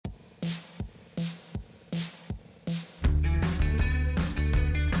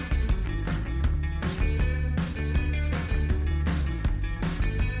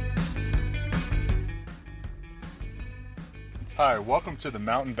Hi, welcome to the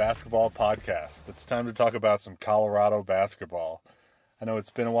Mountain Basketball Podcast. It's time to talk about some Colorado basketball. I know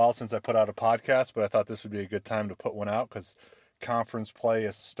it's been a while since I put out a podcast, but I thought this would be a good time to put one out because conference play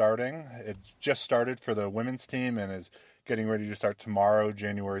is starting. It just started for the women's team and is getting ready to start tomorrow,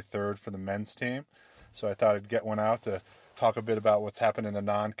 January 3rd, for the men's team. So I thought I'd get one out to talk a bit about what's happened in the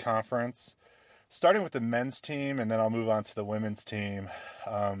non-conference. Starting with the men's team, and then I'll move on to the women's team.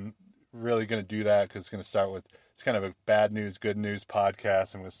 Really going to do that because it's going to start with, it's kind of a bad news, good news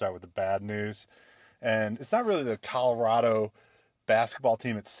podcast. I'm going to start with the bad news. And it's not really the Colorado basketball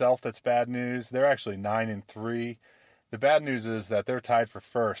team itself that's bad news. They're actually 9-3. The bad news is that they're tied for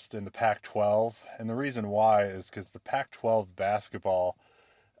first in the Pac-12. And the reason why is because the Pac-12 basketball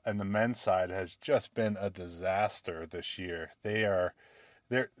and the men's side has just been a disaster this year. They're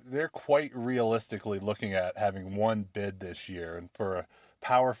quite realistically looking at having one bid this year. And for a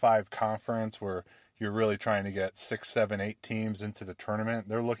Power 5 conference where you're really trying to get 6, 7, 8 teams into the tournament,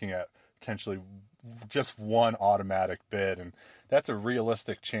 they're looking at potentially just one automatic bid. And that's a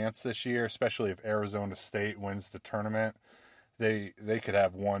realistic chance this year, especially if Arizona State wins the tournament. They could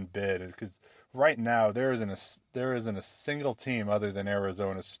have one bid. Because right now there isn't a single team other than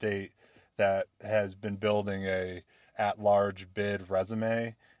Arizona State that has been building a at-large bid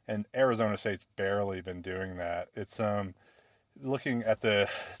resume, and Arizona State's barely been doing that. It's looking at the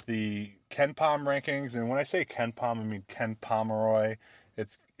KenPom rankings, and when I say KenPom, I mean Ken Pomeroy.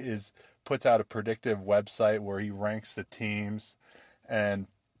 Puts out a predictive website where he ranks the teams, and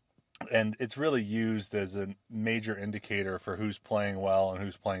it's really used as a major indicator for who's playing well and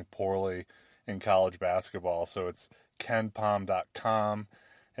who's playing poorly in college basketball. So it's KenPom.com,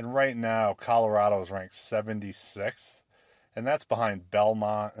 and right now Colorado is ranked 76th, and that's behind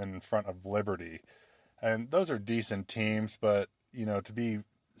Belmont and in front of Liberty. And those are decent teams, but, to be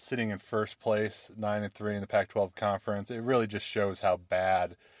sitting in first place, 9-3 in the Pac-12 conference, it really just shows how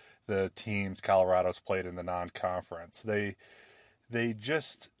bad the teams Colorado's played in the non-conference. They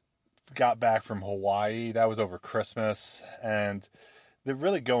just got back from Hawaii. That was over Christmas. And they're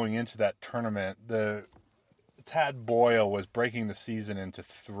really going into that tournament. Tad Boyle was breaking the season into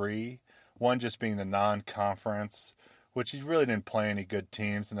 3, one just being the non-conference, which he really didn't play any good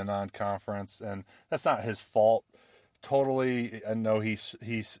teams in the non-conference, and that's not his fault totally. I know he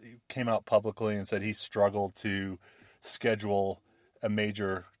came out publicly and said he struggled to schedule a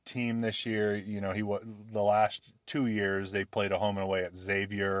major team this year. The last 2 years they played a home and away at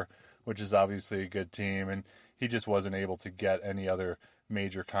Xavier, which is obviously a good team, and he just wasn't able to get any other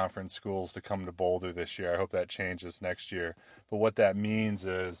major conference schools to come to Boulder this year. I hope that changes next year. But what that means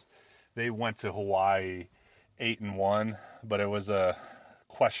is they went to Hawaii 8-1, but it was a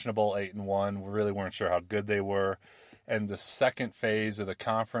questionable 8-1. We really weren't sure how good they were. And the second phase of the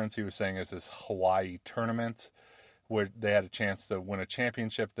conference, he was saying, is this Hawaii tournament where they had a chance to win a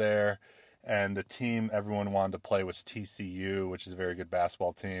championship there. And the team everyone wanted to play was TCU, which is a very good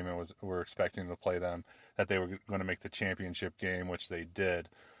basketball team, and we're expecting to play them, that they were going to make the championship game, which they did.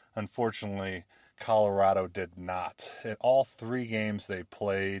 Unfortunately, Colorado did not. In all 3 games they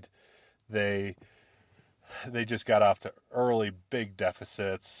played, they just got off to early big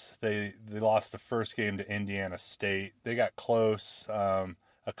deficits. They lost the first game to Indiana State. They got close a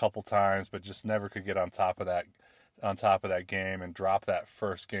couple times, but just never could get on top of that game and drop that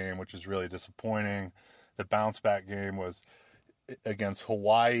first game, which is really disappointing. The bounce back game was against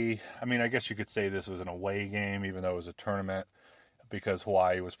Hawaii. I mean, I guess you could say this was an away game, even though it was a tournament, because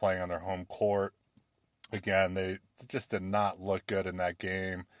Hawaii was playing on their home court. Again, they just did not look good in that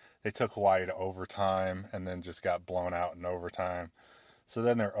game. They took Hawaii to overtime and then just got blown out in overtime. So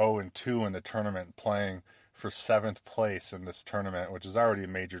then they're 0-2 in the tournament, playing for 7th place in this tournament, which is already a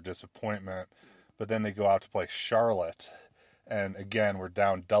major disappointment. But then they go out to play Charlotte, and again, we're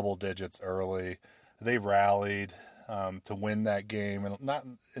down double digits early. They rallied to win that game, and not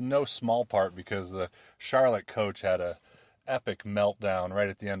in no small part because the Charlotte coach had a epic meltdown right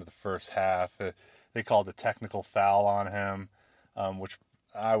at the end of the first half. They called a technical foul on him, which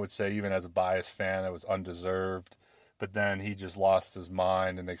I would say, even as a biased fan, that was undeserved. But then he just lost his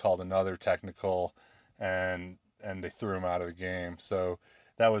mind, and they called another technical, and they threw him out of the game. So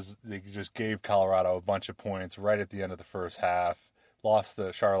they just gave Colorado a bunch of points right at the end of the first half.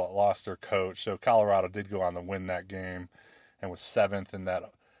 Charlotte lost their coach, so Colorado did go on to win that game, and was 7th in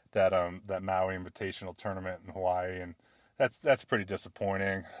that Maui Invitational tournament in Hawaii, and that's pretty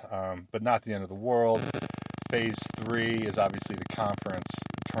disappointing, but not the end of the world. Phase 3 is obviously the conference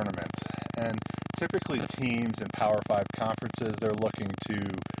tournament, and typically teams in Power 5 conferences, they're looking to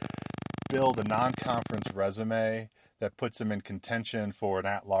build a non-conference resume that puts them in contention for an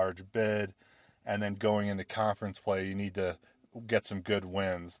at-large bid, and then going into conference play, you need to get some good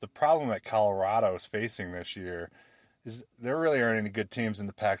wins. The problem that Colorado is facing this year is there really aren't any good teams in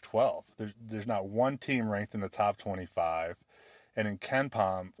the Pac-12. There's not one team ranked in the top 25. And in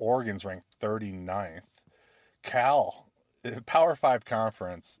KenPom, Oregon's ranked 39th. Power 5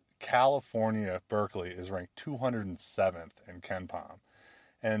 conference, California, Berkeley is ranked 207th in KenPom.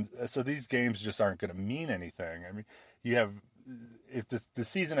 And so these games just aren't going to mean anything. I mean, if the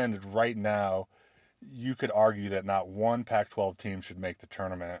season ended right now, you could argue that not one Pac-12 team should make the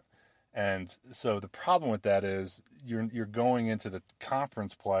tournament. And so the problem with that is you're going into the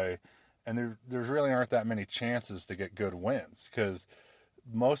conference play, and there really aren't that many chances to get good wins because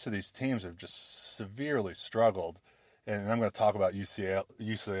most of these teams have just severely struggled. And I'm going to talk about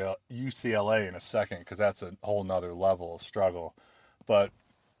UCLA in a second because that's a whole nother level of struggle. But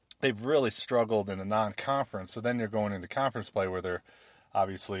they've really struggled in the non-conference. So then you're going into conference play where there's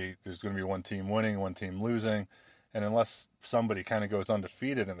going to be one team winning, one team losing. And unless somebody kind of goes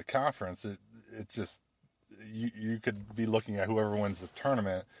undefeated in the conference, it just you could be looking at whoever wins the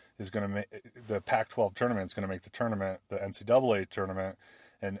tournament is going to make the Pac-12 tournament is going to make the tournament, the NCAA tournament,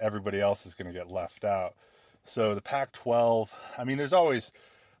 and everybody else is going to get left out. So the Pac-12, I mean, there's always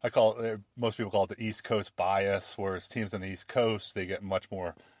most people call it the East Coast bias, whereas teams on the East Coast, they get much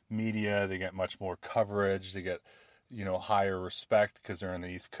more media, they get much more coverage, they get higher respect because they're in the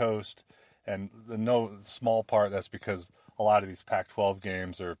East Coast. And no small part that's because a lot of these Pac-12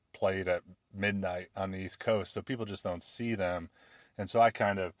 games are played at midnight on the East Coast, so people just don't see them. And so I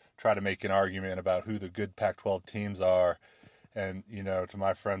kind of try to make an argument about who the good Pac-12 teams are and, to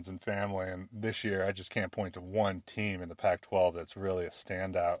my friends and family. And this year I just can't point to one team in the Pac-12 that's really a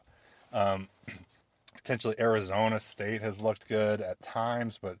standout. Potentially Arizona State has looked good at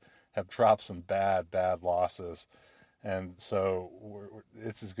times, but have dropped some bad losses. And so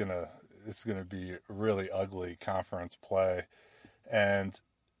it's going to be really ugly conference play. And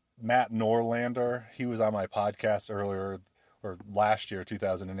Matt Norlander, he was on my podcast last year,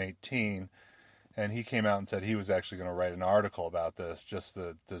 2018, and he came out and said he was actually going to write an article about this, just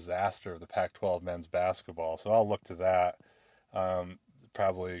the disaster of the Pac-12 men's basketball. So I'll look to that.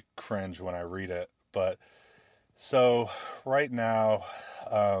 Probably cringe when I read it. But so right now,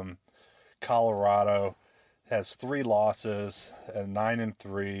 Colorado has 3 losses and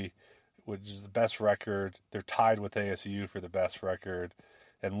 9-3, which is the best record. They're tied with ASU for the best record.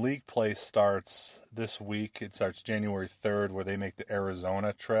 And league play starts this week. It starts January 3rd, where they make the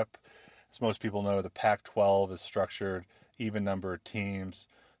Arizona trip. As most people know, the Pac-12 is structured even number of teams.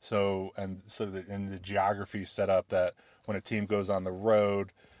 And the geography is set up that when a team goes on the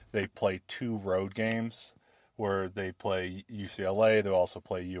road, they play 2 road games where they play UCLA. They also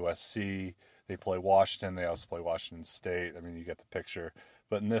play USC. They play Washington. They also play Washington State. I mean, you get the picture.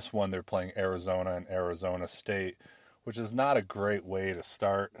 But in this one, they're playing Arizona and Arizona State, which is not a great way to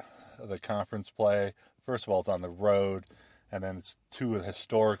start the conference play. First of all, it's on the road, and then it's 2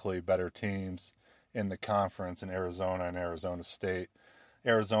 historically better teams in the conference in Arizona and Arizona State.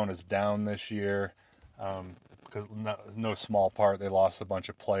 Arizona's down this year because no small part they lost a bunch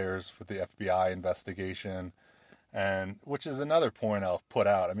of players with the FBI investigation, and which is another point I'll put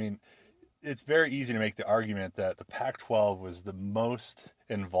out. I mean, it's very easy to make the argument that the Pac-12 was the most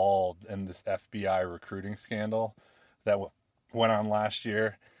involved in this FBI recruiting scandal that went on last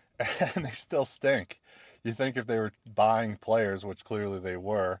year, and they still stink. You think if they were buying players, which clearly they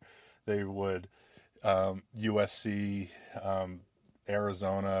were, they would USC,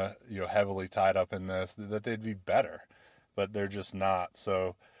 Arizona, heavily tied up in this, that they'd be better, but they're just not.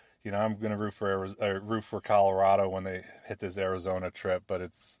 So, I'm going to root for Colorado when they hit this Arizona trip, but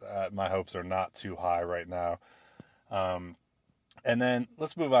it's my hopes are not too high right now. And then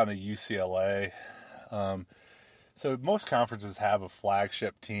let's move on to UCLA. So most conferences have a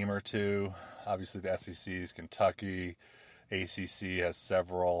flagship team or two. Obviously, the SEC's Kentucky, ACC has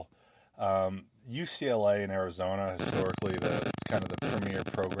several. UCLA and Arizona, historically, the premier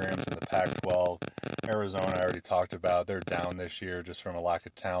programs in the Pac-12. Arizona, I already talked about. They're down this year just from a lack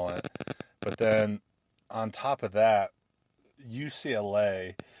of talent. But then on top of that,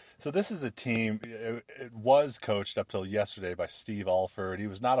 UCLA. So this is a team, it was coached up till yesterday by Steve Alford. He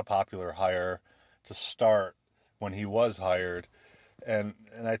was not a popular hire to start when he was hired. And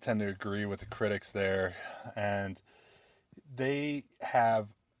I tend to agree with the critics there. And they have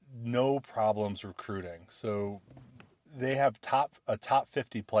no problems recruiting. So they have a top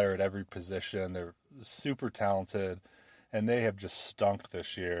 50 player at every position. They're super talented, and they have just stunk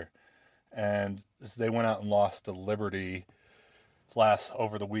this year. And they went out and lost to Liberty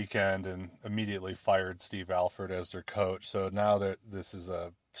over the weekend and immediately fired Steve Alford as their coach. So now that this is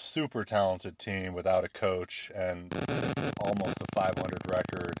a super talented team without a coach and almost a 500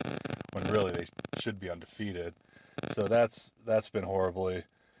 record when really they should be undefeated. So that's been horribly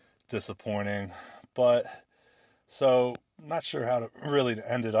disappointing. But so I'm not sure how to really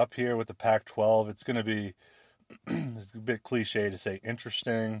end it up here with the Pac-12. It's going to be it's a bit cliche to say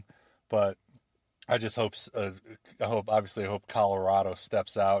interesting, but I just hope I hope Colorado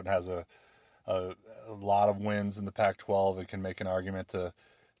steps out and has a lot of wins in the Pac-12 and can make an argument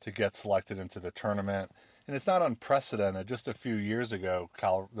to get selected into the tournament. And it's not unprecedented. Just a few years ago,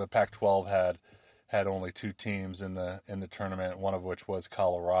 the Pac-12 had only 2 teams in the tournament, one of which was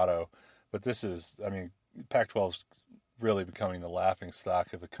Colorado. But this is, I mean, Pac-12's really becoming the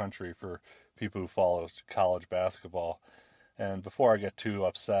laughingstock of the country for people who follow college basketball. And before I get too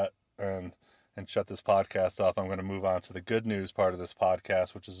upset and shut this podcast off, I'm going to move on to the good news part of this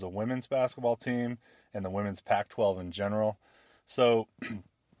podcast, which is the women's basketball team and the women's Pac-12 in general. So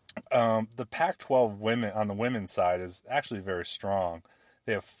the Pac-12 women on the women's side is actually very strong.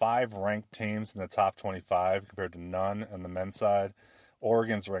 They have 5 ranked teams in the top 25 compared to none on the men's side.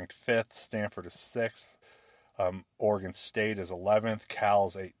 Oregon's ranked 5th, Stanford is 6th, Oregon State is 11th,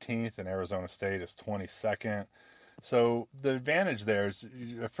 Cal's 18th, and Arizona State is 22nd. So the advantage there is,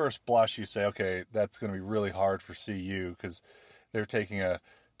 at first blush, you say, okay, that's going to be really hard for CU because they're taking a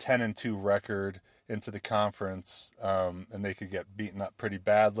 10-2 record into the conference, and they could get beaten up pretty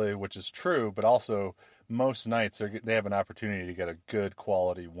badly, which is true. But also, most nights they have an opportunity to get a good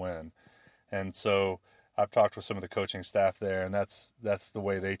quality win, and so I've talked with some of the coaching staff there, and that's the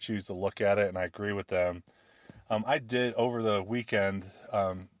way they choose to look at it, and I agree with them. I did over the weekend.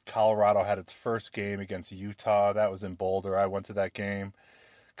 Colorado had its first game against Utah. That was in Boulder. I went to that game.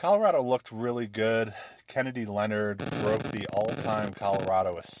 Colorado looked really good. Kennedy Leonard broke the all-time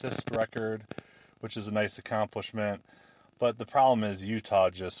Colorado assist record, which is a nice accomplishment. But the problem is Utah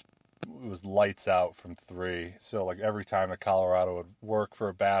just was lights out from 3. So like every time that Colorado would work for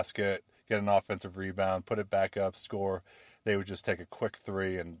a basket, get an offensive rebound, put it back up, score, they would just take a quick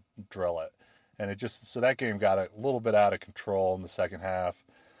 3 and drill it. And so that game got a little bit out of control in the second half.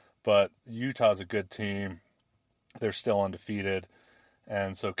 But Utah's a good team. They're still undefeated.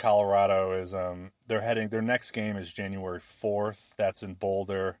 And so Colorado is, their next game is January 4th. That's in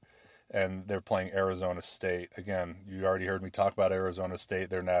Boulder. And they're playing Arizona State. Again, you already heard me talk about Arizona State.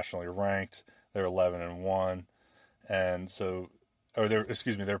 They're nationally ranked. They're 11-1. And so,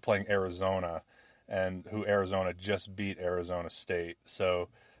 they're playing Arizona, and who Arizona just beat Arizona State. So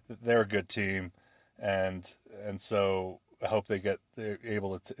they're a good team. And so I hope they're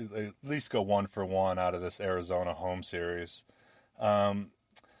able to at least go 1-for-1 out of this Arizona home series.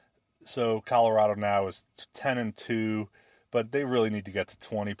 So Colorado now is 10-2, but they really need to get to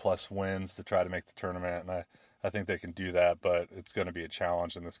 20-plus wins to try to make the tournament, and I think they can do that, but it's going to be a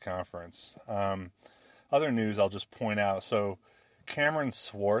challenge in this conference. Other news I'll just point out, so Cameron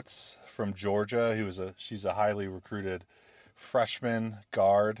Swartz from Georgia, she's a highly recruited freshman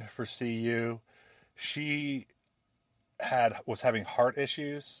guard for CU. She was having heart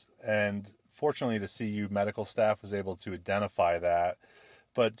issues, and fortunately the CU medical staff was able to identify that.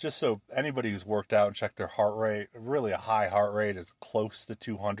 But just so anybody who's worked out and checked their heart rate, really a high heart rate is close to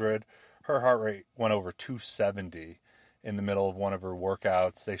 200. Her heart rate went over 270 in the middle of one of her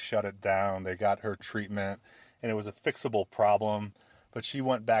workouts. They shut it down. They got her treatment, and it was a fixable problem. But she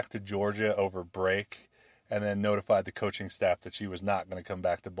went back to Georgia over break and then notified the coaching staff that she was not going to come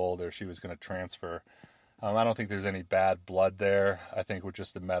back to Boulder. She was going to transfer. I don't think there's any bad blood there. I think we're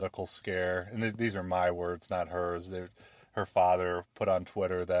just a medical scare. And these are my words, not hers. Her father put on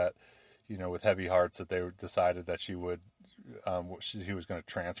Twitter that, with heavy hearts, that they decided that she was going to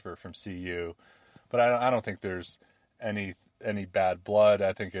transfer from CU. But I don't think there's any bad blood.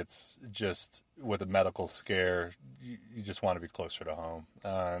 I think it's just with a medical scare, you just want to be closer to home.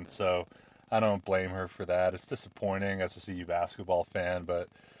 And so I don't blame her for that. It's disappointing as a CU basketball fan, but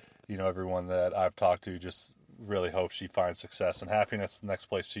everyone that I've talked to just really hopes she finds success and happiness the next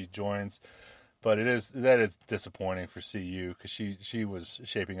place she joins. But that is disappointing for CU because she was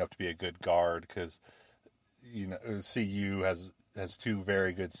shaping up to be a good guard because CU has 2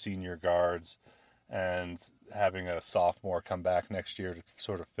 very good senior guards, and having a sophomore come back next year to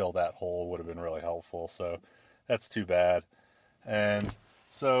sort of fill that hole would have been really helpful. So that's too bad. And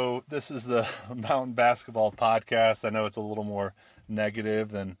so this is the Mountain Basketball Podcast. I know it's a little more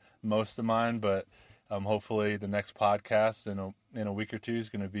negative than most of mine, but hopefully the next podcast in a week or two is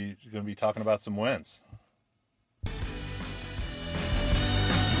going to be talking about some wins.